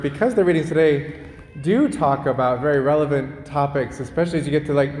Because the readings today do talk about very relevant topics, especially as you get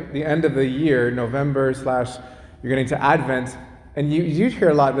to like the end of the year, November / you're getting to Advent, and you hear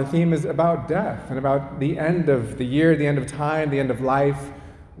a lot, the theme is about death and about the end of the year, the end of time, the end of life.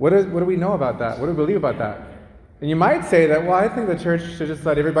 What do we know about that? What do we believe about that? And you might say that, well, I think the church should just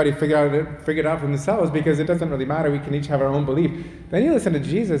let everybody figure it out for themselves because it doesn't really matter. We can each have our own belief. Then you listen to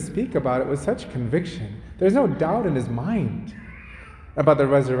Jesus speak about it with such conviction. There's no doubt in his mind about the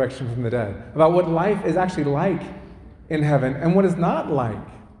resurrection from the dead, about what life is actually like in heaven and what it's not like.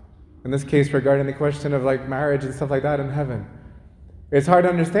 In this case, regarding the question of like marriage and stuff like that in heaven. It's hard to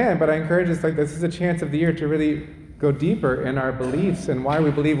understand, but I encourage us, like, this is a chance of the year to really go deeper in our beliefs and why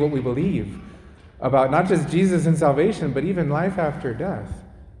we believe what we believe about not just Jesus and salvation, but even life after death.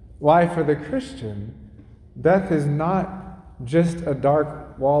 Why, for the Christian, death is not just a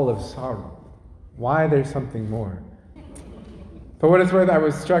dark wall of sorrow. Why, there's something more. For what it's worth, I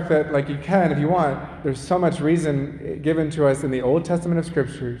was struck that, like, you can, if you want, there's so much reason given to us in the Old Testament of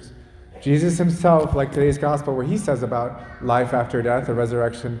Scriptures. Jesus himself, like today's gospel, where he says about life after death or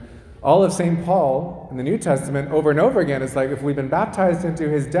resurrection. All of St. Paul in the New Testament, over and over again, is like, if we've been baptized into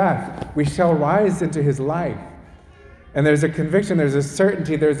his death, we shall rise into his life. And there's a conviction, there's a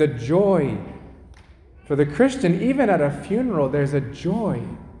certainty, there's a joy. For the Christian, even at a funeral, there's a joy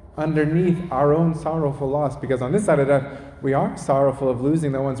underneath our own sorrowful loss, because on this side of death, we are sorrowful of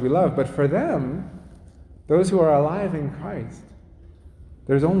losing the ones we love, but for them, those who are alive in Christ,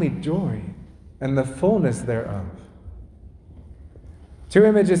 there's only joy and the fullness thereof. Two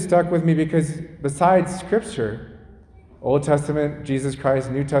images stuck with me because besides Scripture, Old Testament, Jesus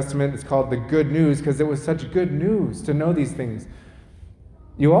Christ, New Testament, it's called the good news because it was such good news to know these things.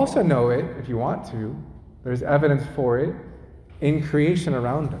 You also know it, if you want to, there's evidence for it, in creation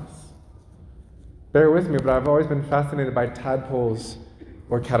around us. Bear with me, but I've always been fascinated by tadpoles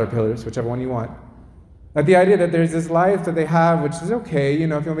or caterpillars, whichever one you want. Like the idea that there's this life that they have, which is okay, if you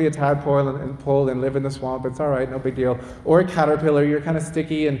want to be a tadpole and live in the swamp, it's all right, no big deal. Or a caterpillar, you're kind of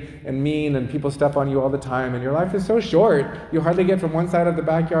sticky and mean, and people step on you all the time, and your life is so short, you hardly get from one side of the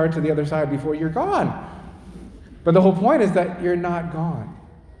backyard to the other side before you're gone. But the whole point is that you're not gone.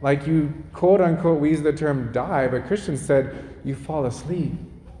 Like you, quote-unquote, we use the term die, but Christians said you fall asleep.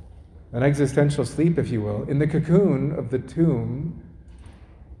 An existential sleep, if you will, in the cocoon of the tomb.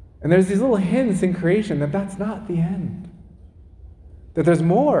 And there's these little hints in creation that that's not the end. That there's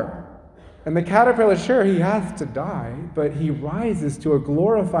more. And the caterpillar, sure, he has to die, but he rises to a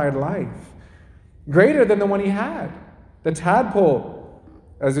glorified life, greater than the one he had. The tadpole,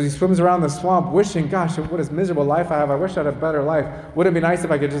 as he swims around the swamp, wishing, gosh, what a miserable life I have. I wish I had a better life. Wouldn't it be nice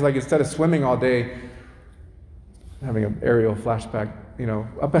if I could just, instead of swimming all day, having an aerial flashback,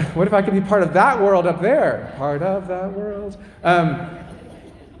 what if I could be part of that world up there? Part of that world.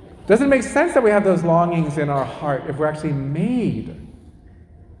 Doesn't it make sense that we have those longings in our heart if we're actually made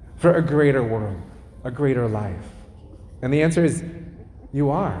for a greater world, a greater life? And the answer is, you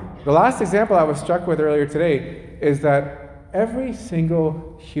are. The last example I was struck with earlier today is that every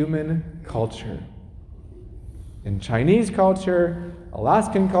single human culture, in Chinese culture,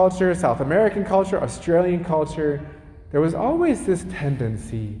 Alaskan culture, South American culture, Australian culture, there was always this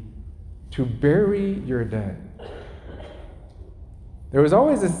tendency to bury your dead. There was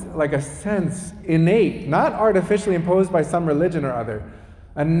always this, a sense, innate, not artificially imposed by some religion or other,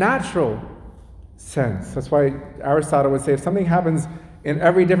 a natural sense. That's why Aristotle would say if something happens in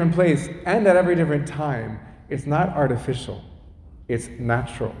every different place and at every different time, it's not artificial, it's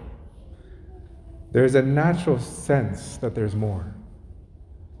natural. There's a natural sense that there's more.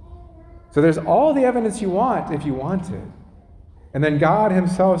 So there's all the evidence you want if you want it. And then God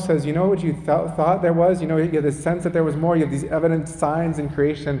himself says, you know what you thought there was? You have this sense that there was more. You have these evident signs in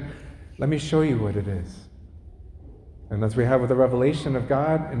creation. Let me show you what it is. And that's what we have with the revelation of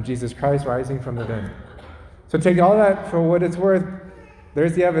God and Jesus Christ rising from the dead. So take all that for what it's worth.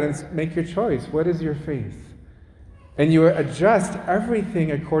 There's the evidence. Make your choice. What is your faith? And you adjust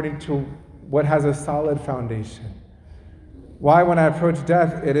everything according to what has a solid foundation. Why, when I approach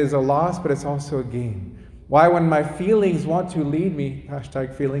death, it is a loss, but it's also a gain. Why, when my feelings want to lead me,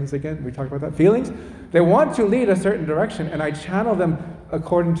 #feelings again, we talked about that, feelings, they want to lead a certain direction, and I channel them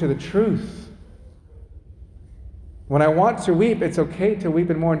according to the truth. When I want to weep, it's okay to weep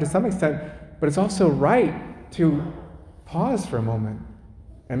and mourn to some extent, but it's also right to pause for a moment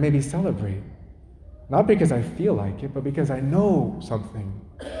and maybe celebrate. Not because I feel like it, but because I know something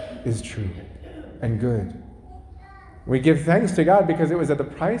is true and good. We give thanks to God because it was at the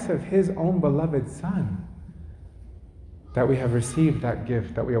price of his own beloved Son that we have received that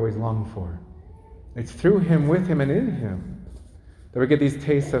gift that we always long for. It's through him, with him, and in him that we get these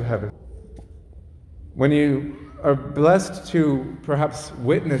tastes of heaven. When you are blessed to perhaps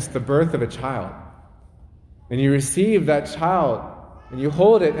witness the birth of a child, and you receive that child, and you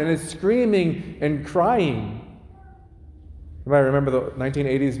hold it, and it's screaming and crying. You might remember the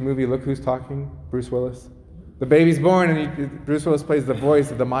 1980s movie, Look Who's Talking, Bruce Willis. The baby's born, and Bruce Willis plays the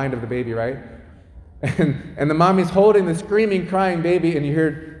voice of the mind of the baby, right? And the mommy's holding the screaming, crying baby, and you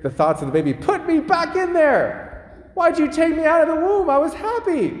hear the thoughts of the baby, put me back in there! Why'd you take me out of the womb? I was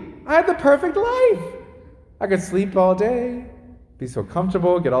happy. I had the perfect life. I could sleep all day, be so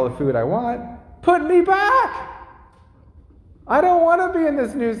comfortable, get all the food I want. Put me back! I don't want to be in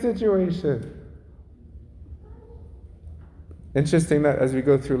this new situation. Interesting that as we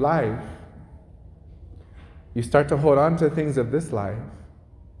go through life, you start to hold on to things of this life.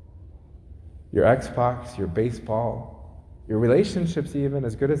 Your Xbox, your baseball, your relationships even,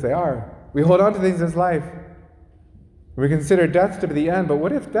 as good as they are. We hold on to things in this life. We consider death to be the end, but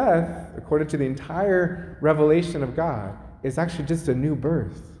what if death, according to the entire revelation of God, is actually just a new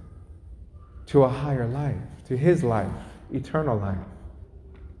birth to a higher life, to His life, eternal life?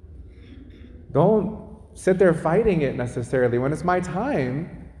 Don't sit there fighting it necessarily. When it's my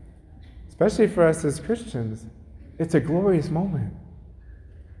time, especially for us as Christians, it's a glorious moment.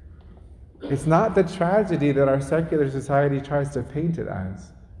 It's not the tragedy that our secular society tries to paint it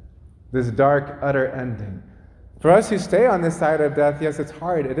as, this dark, utter ending. For us who stay on this side of death, yes, it's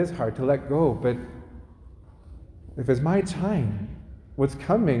hard. It is hard to let go. But if it's my time, what's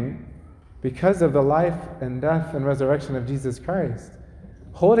coming because of the life and death and resurrection of Jesus Christ,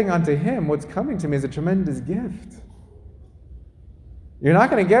 holding on to Him, what's coming to me is a tremendous gift. You're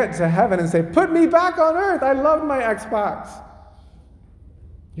not going to get to heaven and say, put me back on earth. I love my Xbox.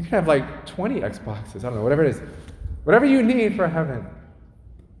 You can have like 20 Xboxes. I don't know, whatever it is. Whatever you need for heaven.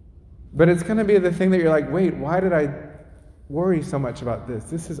 But it's going to be the thing that you're like, wait, why did I worry so much about this?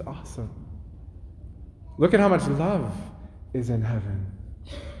 This is awesome. Look at how much love is in heaven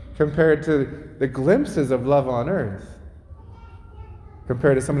compared to the glimpses of love on earth,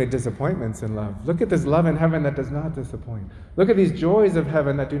 compared to so many disappointments in love. Look at this love in heaven that does not disappoint. Look at these joys of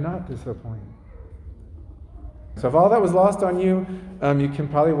heaven that do not disappoint. So if all that was lost on you, you can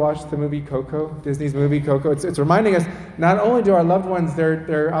probably watch the movie Coco, Disney's movie Coco. It's reminding us, not only do our loved ones,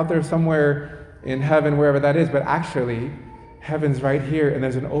 they're out there somewhere in heaven, wherever that is, but actually, heaven's right here, and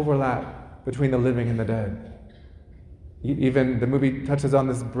there's an overlap between the living and the dead. Even the movie touches on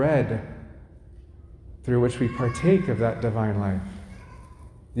this bread through which we partake of that divine life.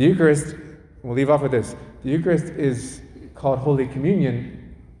 The Eucharist, we'll leave off with this. The Eucharist is called Holy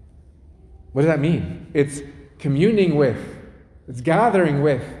Communion. What does that mean? It's communing with, it's gathering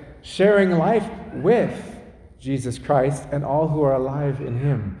with, sharing life with Jesus Christ and all who are alive in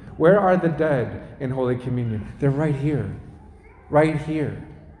Him. Where are the dead in Holy Communion? They're right here. Right here.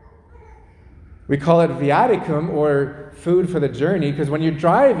 We call it viaticum, or food for the journey, because when you're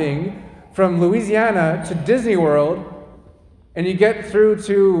driving from Louisiana to Disney World and you get through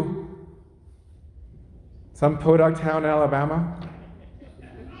to some podunk town in Alabama,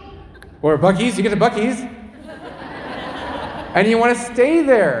 or Buc-ee's, you get to Buc-ee's, and you want to stay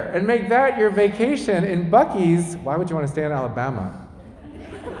there and make that your vacation in Buc-ee's. Why would you want to stay in Alabama?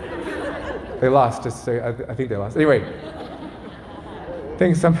 They lost, just say, I think they lost. Anyway.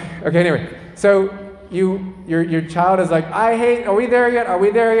 Anyway. So your child is like, are we there yet? Are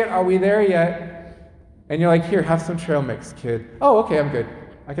we there yet? Are we there yet? And you're like, here, have some trail mix, kid. Oh, okay, I'm good.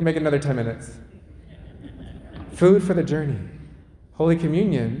 I can make another 10 minutes. Food for the journey. Holy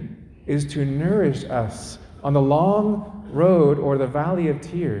Communion is to nourish us on the long road, or the valley of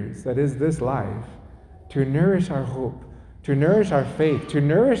tears that is this life, to nourish our hope, to nourish our faith, to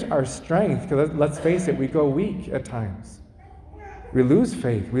nourish our strength, because let's face it, we go weak at times. We lose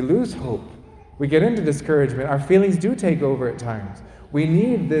faith, we lose hope, we get into discouragement, our feelings do take over at times. We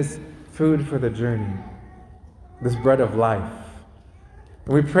need this food for the journey, this bread of life.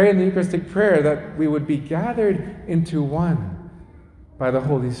 And we pray in the Eucharistic prayer that we would be gathered into one by the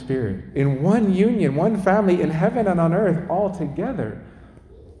Holy Spirit, in one union, one family in heaven and on earth, all together.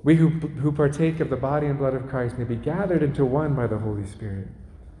 We who partake of the body and blood of Christ may be gathered into one by the Holy Spirit.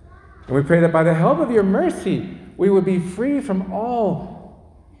 And we pray that by the help of your mercy, we would be free from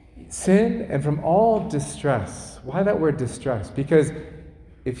all sin and from all distress. Why that word distress? Because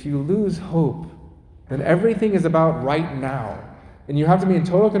if you lose hope, then everything is about right now. And you have to be in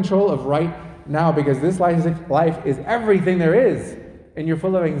total control of right now, because this life is everything there is. And you're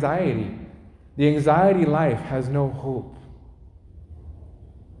full of anxiety. The anxiety life has no hope.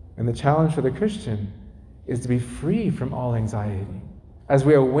 And the challenge for the Christian is to be free from all anxiety as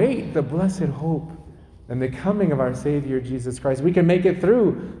we await the blessed hope and the coming of our Savior Jesus Christ. We can make it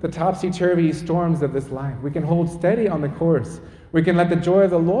through the topsy-turvy storms of this life. We can hold steady on the course. We can let the joy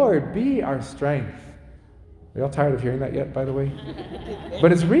of the Lord be our strength. Are y'all tired of hearing that yet, by the way?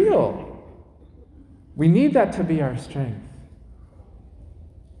 But it's real. We need that to be our strength.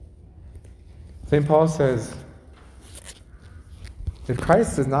 St. Paul says, if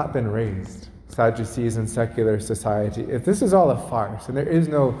Christ has not been raised, Sadducees and secular society, if this is all a farce and there is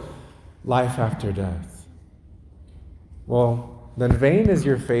no life after death, well, then vain is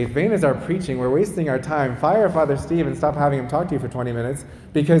your faith, vain is our preaching. We're wasting our time. Fire Father Steve and stop having him talk to you for 20 minutes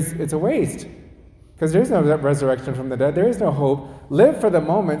because it's a waste. Because there's no resurrection from the dead. There is no hope. Live for the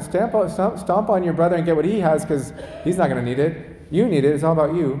moment. Stomp on your brother and get what he has because he's not going to need it. You need it. It's all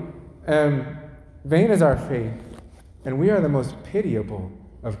about you. Vain is our faith. And we are the most pitiable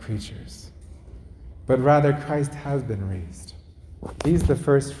of creatures. But rather, Christ has been raised. He's the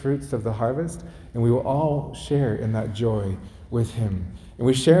first fruits of the harvest, and we will all share in that joy with him. And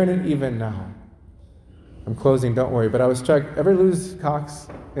we share in it even now. I'm closing, don't worry, but I was struck. Ever lose Cox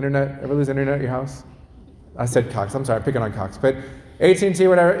internet? Ever lose internet at your house? I said Cox, I'm sorry, I'm picking on Cox. But AT&T,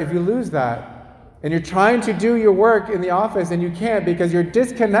 whatever, if you lose that, and you're trying to do your work in the office and you can't because you're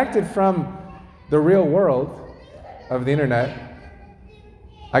disconnected from the real world of the internet,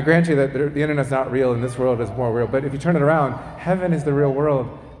 I grant you that the internet's not real and this world is more real, but if you turn it around, heaven is the real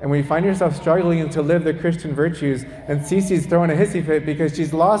world. And when you find yourself struggling to live the Christian virtues, and Cece's throwing a hissy fit because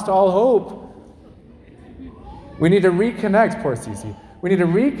she's lost all hope, we need to reconnect, poor Cece. We need to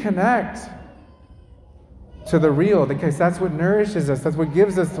reconnect to the real, because that's what nourishes us, that's what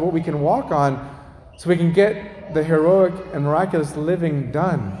gives us what we can walk on, so we can get the heroic and miraculous living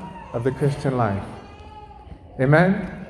done of the Christian life. Amen?